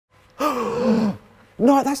No,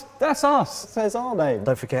 that's us. It says our name.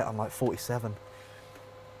 Don't forget, I'm like 47.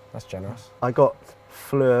 That's generous. I got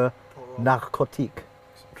fleur narcotique.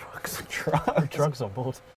 Drugs on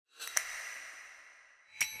board.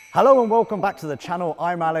 Hello and welcome back to the channel.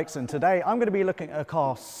 I'm Alex, and today I'm going to be looking at a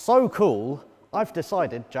car so cool. I've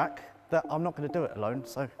decided, Jack, that I'm not going to do it alone.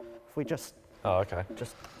 So if we just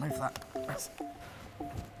just move that.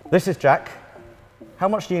 This is Jack. How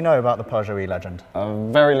much do you know about the Peugeot E-Legend?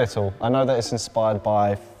 Very little. I know that it's inspired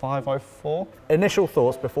by 504. Initial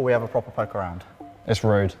thoughts before we have a proper poke around. It's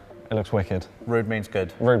rude. It looks wicked. Rude means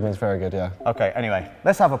good. Rude means very good, yeah. Okay, anyway,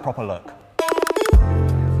 let's have a proper look.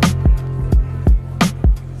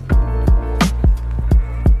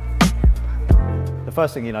 The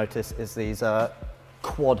first thing you notice is these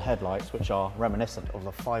quad headlights, which are reminiscent of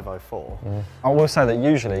the 504. I will say that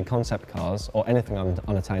usually concept cars or anything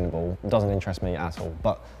unattainable doesn't interest me at all,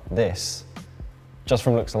 but this, just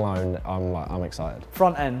from looks alone, I'm excited.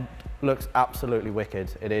 Front end looks absolutely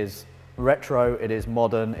wicked. It is retro, it is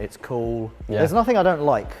modern, it's cool. Yeah. There's nothing I don't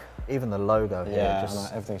like, even the logo here. Yeah,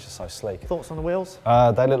 everything's just so sleek. Thoughts on the wheels?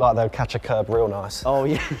 They look like they'll catch a curb real nice. Oh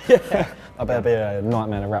yeah. Yeah. I better be a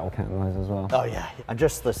nightmare to rattle cat in those as well. Oh yeah. And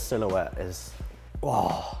just the silhouette is,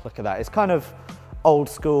 oh, look at that. It's kind of old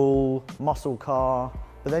school muscle car,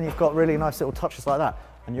 but then you've got really nice little touches like that,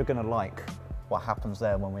 and you're gonna like what happens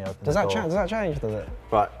there when we open the door. Does that change, does it?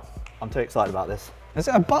 Right, I'm too excited about this. Is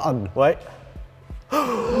it a button? Wait.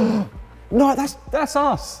 No, that's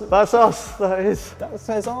us. That's us, that is. That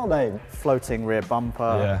says our name. Floating rear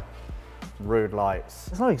bumper. Yeah. Rude lights.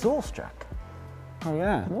 There's no exhaust, Jack. Oh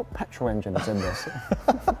yeah. What petrol engine is in this?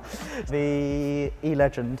 The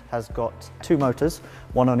E-Legend has got two motors,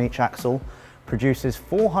 one on each axle, produces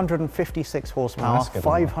 456 horsepower,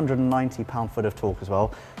 590 pound-foot of torque as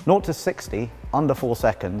well. 0 to 60 under 4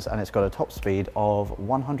 seconds, and it's got a top speed of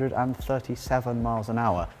 137 miles an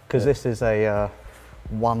hour. Because this is a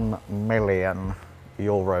 €1 million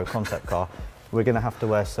concept car, we're going to have to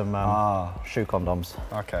wear some shoe condoms.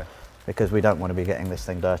 Okay. Because we don't want to be getting this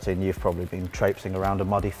thing dirty, and you've probably been traipsing around a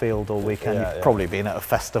muddy field all weekend. Yeah, you've probably been at a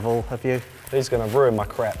festival, have you? These are going to ruin my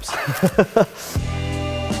crepes.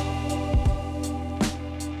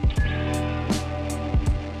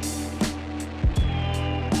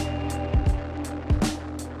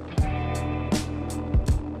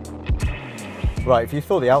 Right, if you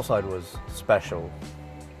thought the outside was special,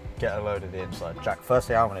 get a load of the inside. Jack, first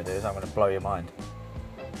thing I'm going to do is I'm going to blow your mind.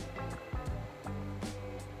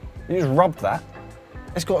 You just rubbed that.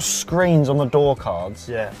 It's got screens on the door cards.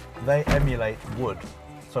 Yeah, they emulate wood.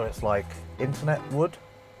 So it's like internet wood.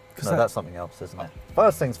 No, that's something else, isn't it?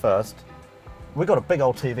 First things first, we got a big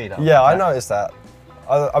old TV down there. Yeah, I noticed that.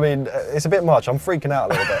 I mean, it's a bit much. I'm freaking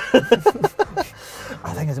out a little bit.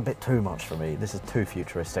 I think it's a bit too much for me. This is too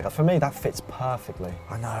futuristic. For me, that fits perfectly.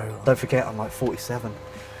 I know. Don't forget, I'm like 47.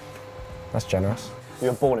 That's generous. You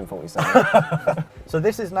were born in 47. So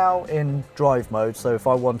this is now in drive mode, so if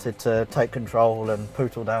I wanted to take control and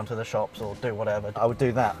pootle down to the shops or do whatever, I would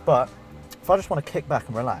do that. But if I just want to kick back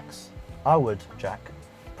and relax, I would, Jack,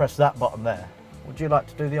 press that button there. Would you like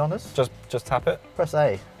to do the honours? Just tap it? Press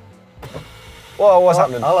A. Whoa, what's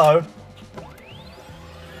happening? Hello.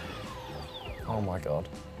 Oh my God.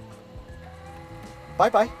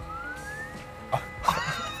 Bye-bye.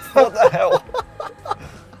 What the hell?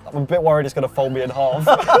 I'm a bit worried it's going to fold me in half.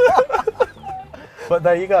 But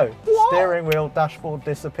there you go. What? Steering wheel, dashboard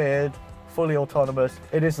disappeared, fully autonomous.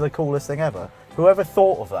 It is the coolest thing ever. Whoever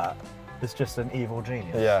thought of that is just an evil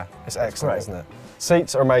genius. Yeah, it's excellent, isn't it?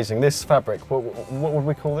 Seats are amazing. This fabric, what would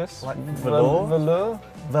we call this? Like velour? Velour?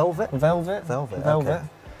 Velvet? Velvet? Velvet, Velvet. okay.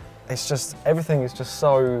 It's just, everything is just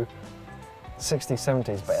so 60s,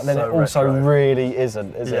 70s, but then so it also retro. Really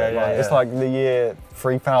isn't, is it? Yeah, Like, it's like the year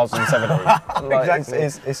 3070. Like, exactly.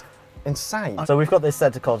 It's insane. So we've got this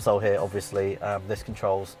center console here, obviously. This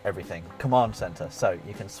controls everything. Command center, so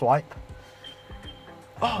you can swipe.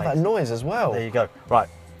 Oh, that noise as well. There you go. Right,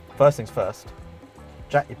 first things first.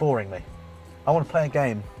 Jack, you're boring me. I want to play a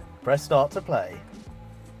game. Press start to play.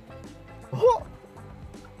 What?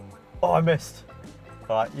 Oh, I missed.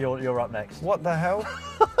 All right, you're up next. What the hell?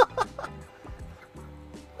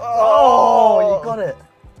 Oh, you got it.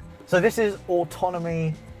 So this is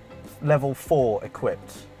autonomy level 4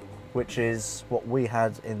 equipped, which is what we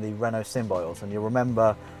had in the Renault Symbiote. And you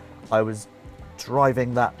remember I was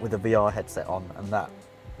driving that with a VR headset on, and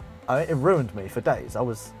it ruined me for days. I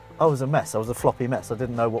was a mess. I was a floppy mess. I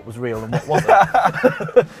didn't know what was real and what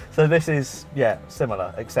wasn't. So this is, yeah,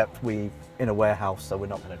 similar, except we in a warehouse, so we're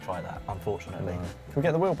not going to try that, unfortunately. No. Can we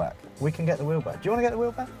get the wheel back? We can get the wheel back. Do you want to get the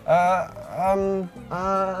wheel back?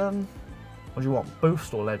 What do you want,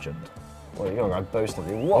 Boost or Legend? Well, you gotta go Boost, have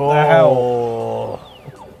you? What the hell?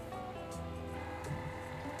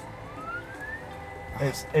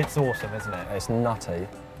 It's awesome, isn't it? It's nutty.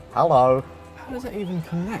 Hello. How does it even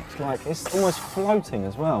connect? Like, it's almost floating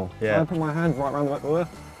as well. Yeah. So I put my hand right around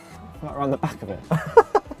the back of it.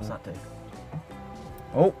 What does that do?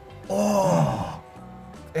 Oh. Oh.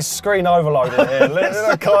 It's screen overloaded here.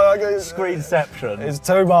 Screenception. It's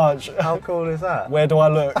too much. How cool is that? Where do I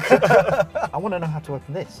look? I want to know how to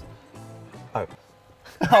open this. Oh.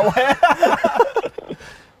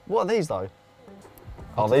 What are these though?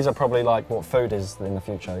 Oh, these are probably like what food is in the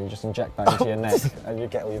future. You just inject that into your neck and you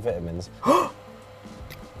get all your vitamins.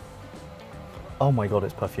 Oh my god,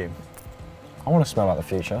 it's perfume. I want to smell like the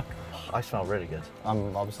future. I smell really good. I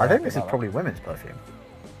think this is probably women's perfume.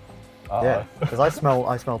 Uh-oh. Yeah, because I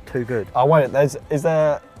smell too good. Oh wait, is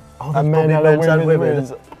there a men probably and a men's and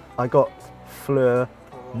women's? I got fleur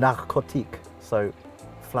narcotique, so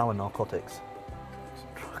flower narcotics.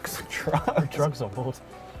 Drugs on board.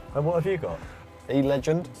 And what have you got?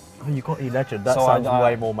 E-Legend. Oh, you got E-Legend. That So sounds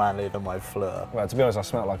way more manly than my fleur. Well, to be honest, I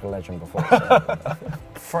smelled like a legend before. So.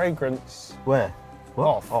 Fragrance. Where? What?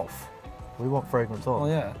 Off. Off. We want fragrance on. Oh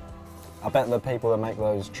yeah. I bet the people that make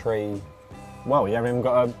those tree, well, you haven't even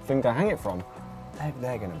got a thing to hang it from.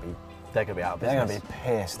 They're going to be. They're going to be out of They're business. going to be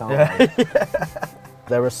pissed, aren't they?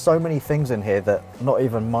 There are so many things in here that not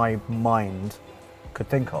even my mind could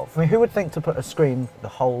think of. I mean, who would think to put a screen the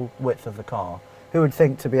whole width of the car? Who would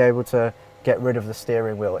think to be able to get rid of the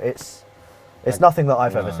steering wheel? It's nothing that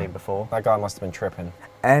I've ever seen before. That guy must have been tripping.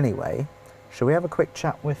 Anyway, shall we have a quick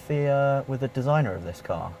chat with the designer of this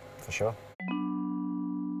car? For sure.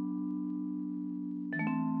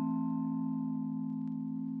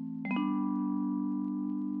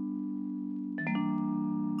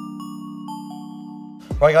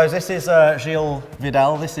 Right guys, this is Gilles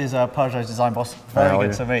Vidal, this is Peugeot's design boss. Very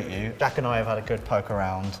good to meet you. Jack and I have had a good poke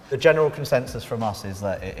around. The general consensus from us is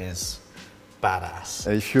that it is badass.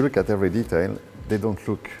 If you look at every detail, they don't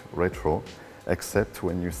look retro, except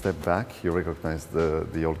when you step back, you recognize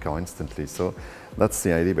the old car instantly. So that's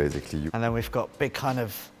the idea basically. And then we've got big kind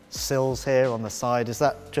of sills here on the side. Is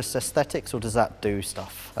that just aesthetics or does that do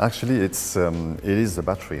stuff? Actually, it is a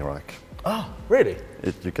battery rack. Oh, really?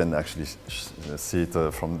 You can actually see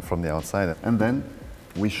it from the outside. And then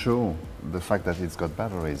we show the fact that it's got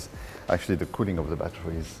batteries. Actually, the cooling of the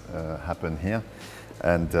batteries happen here.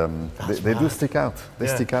 And they do stick out. They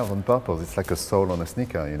stick out on purpose. It's like a sole on a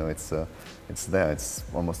sneaker, you know, it's there. It's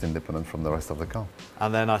almost independent from the rest of the car.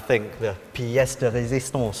 And then I think the pièce de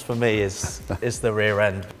résistance for me is the rear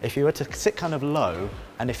end. If you were to sit kind of low,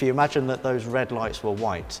 and if you imagine that those red lights were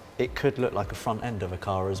white, it could look like a front end of a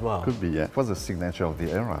car as well. Could be, yeah. It was a signature of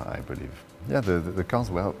the era, I believe. Yeah, the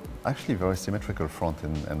cars were actually very symmetrical front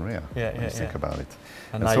and rear, when you think about it.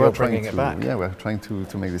 And now so you're bringing it back. Yeah, we're trying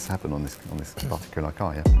to make this happen on this particular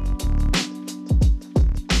car, yeah.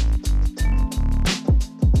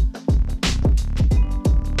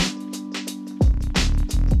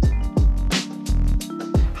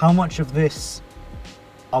 How much of this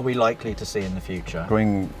are we likely to see in the future?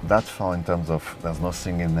 Going that far in terms of there's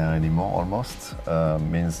nothing in there anymore almost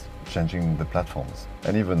means changing the platforms.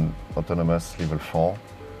 And even autonomous level 4,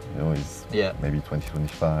 you know, is maybe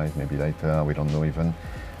 2025, maybe later, we don't know even.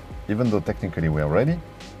 Even though technically we are ready,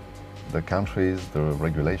 the countries, the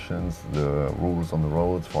regulations, the rules on the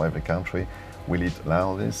roads for every country, will it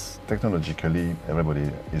allow this? Technologically, everybody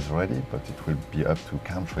is ready, but it will be up to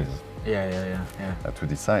countries to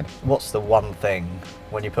decide. What's the one thing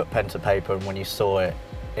when you put pen to paper and when you saw it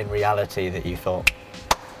in reality that you thought,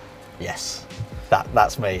 yes,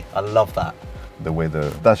 that's me, I love that? The way the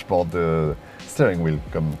dashboard, the steering wheel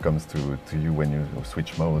comes to you when you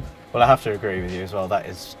switch mode. Well, I have to agree with you as well. That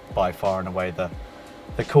is by far and away the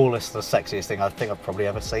coolest, the sexiest thing I think I've probably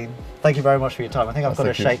ever seen. Thank you very much for your time. I think I've got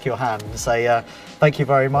to shake your hand and say thank you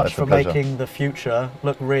very much for making the future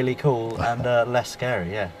look really cool and less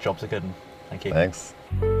scary. Yeah, job's a good one. Thank you. Thanks.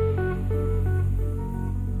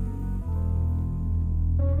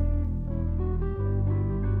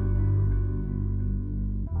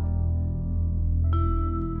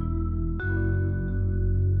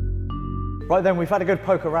 Right then, we've had a good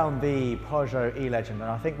poke around the Peugeot E-Legend,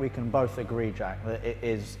 and I think we can both agree, Jack, that it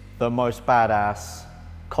is the most badass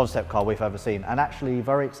concept car we've ever seen, and actually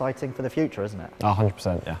very exciting for the future, isn't it?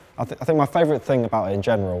 100%, yeah. I think my favourite thing about it in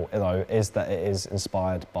general, though, is that it is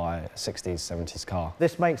inspired by a 60s, 70s car.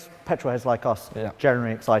 This makes petrolheads like us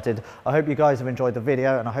generally excited. I hope you guys have enjoyed the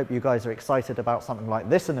video, and I hope you guys are excited about something like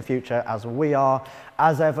this in the future, as we are.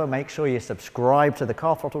 As ever, make sure you subscribe to the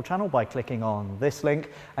Car Throttle channel by clicking on this link,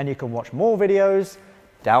 and you can watch more videos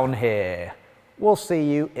down here. We'll see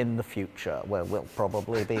you in the future, where we'll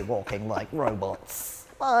probably be walking like robots.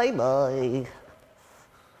 Bye bye.